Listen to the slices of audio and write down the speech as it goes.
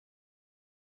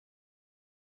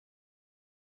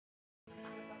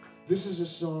This is a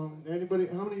song. Anybody?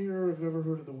 How many here have ever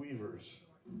heard of the Weavers?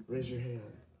 Raise your hand.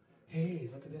 Hey,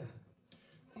 look at that.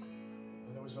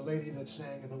 There was a lady that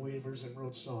sang in the Weavers and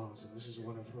wrote songs, and this is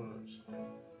one of hers.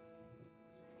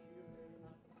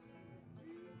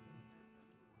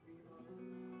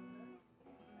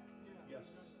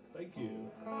 Yes, thank you.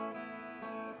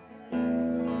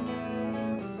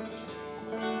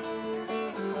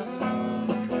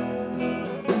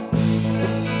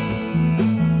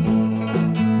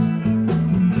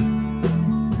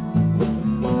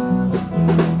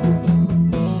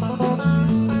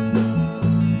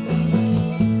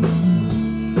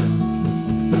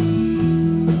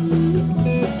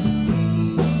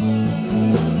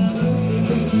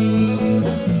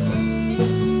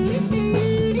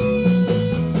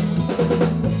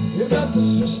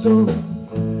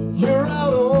 You're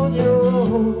out on your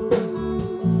own.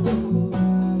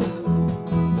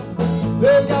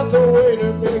 They got the way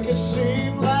to make it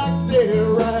seem like they're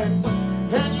right,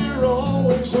 and you're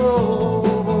always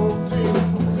wrong, dear.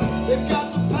 They've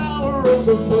got the power of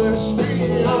the flesh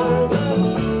behind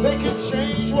them. They can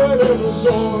change whatever's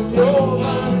on your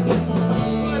mind.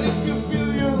 But if you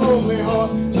feel your lonely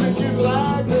heart sinking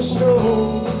like a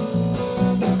stone,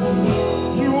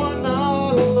 you are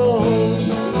not alone.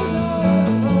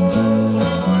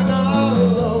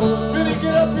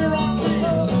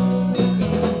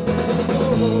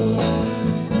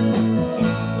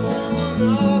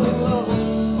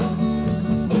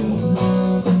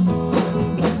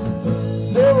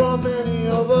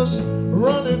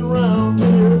 Running round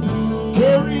here,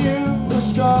 carrying the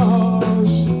scars,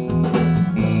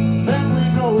 and we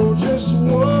know just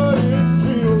what it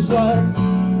feels like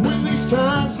when these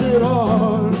times get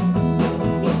hard.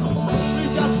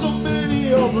 We've got so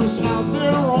many of us out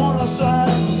there on our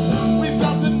side. We've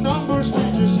got the numbers, we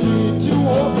just need to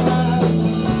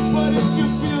organize. But if you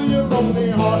feel your lonely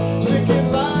heart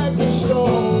sinking like a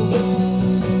stone,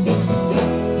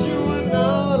 you are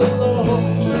not alone.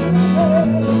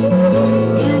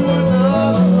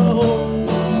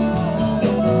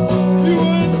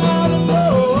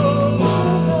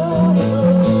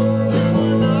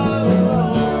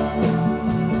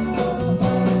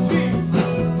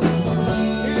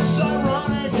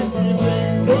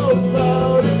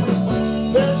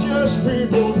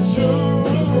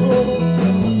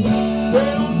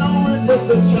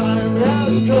 The time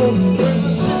has come when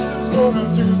the system's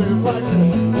gonna do them like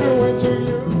they're doing to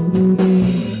you.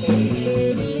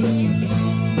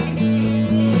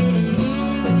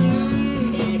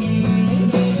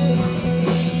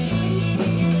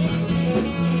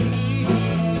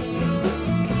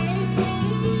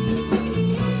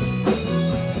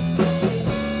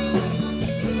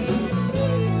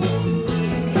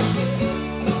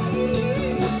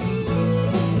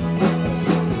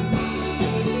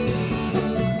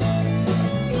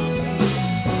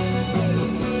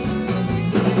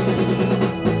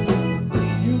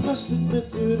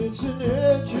 It's an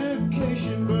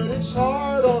education, but it's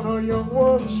hard on our young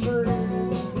ones'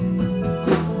 dreams.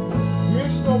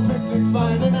 It's no picnic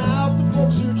finding out the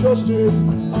folks you trusted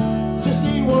just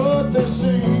ain't what they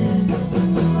seem.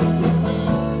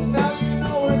 Now you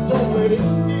know it, don't let it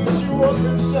eat you up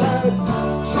inside.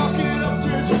 Chalk it up to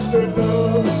just another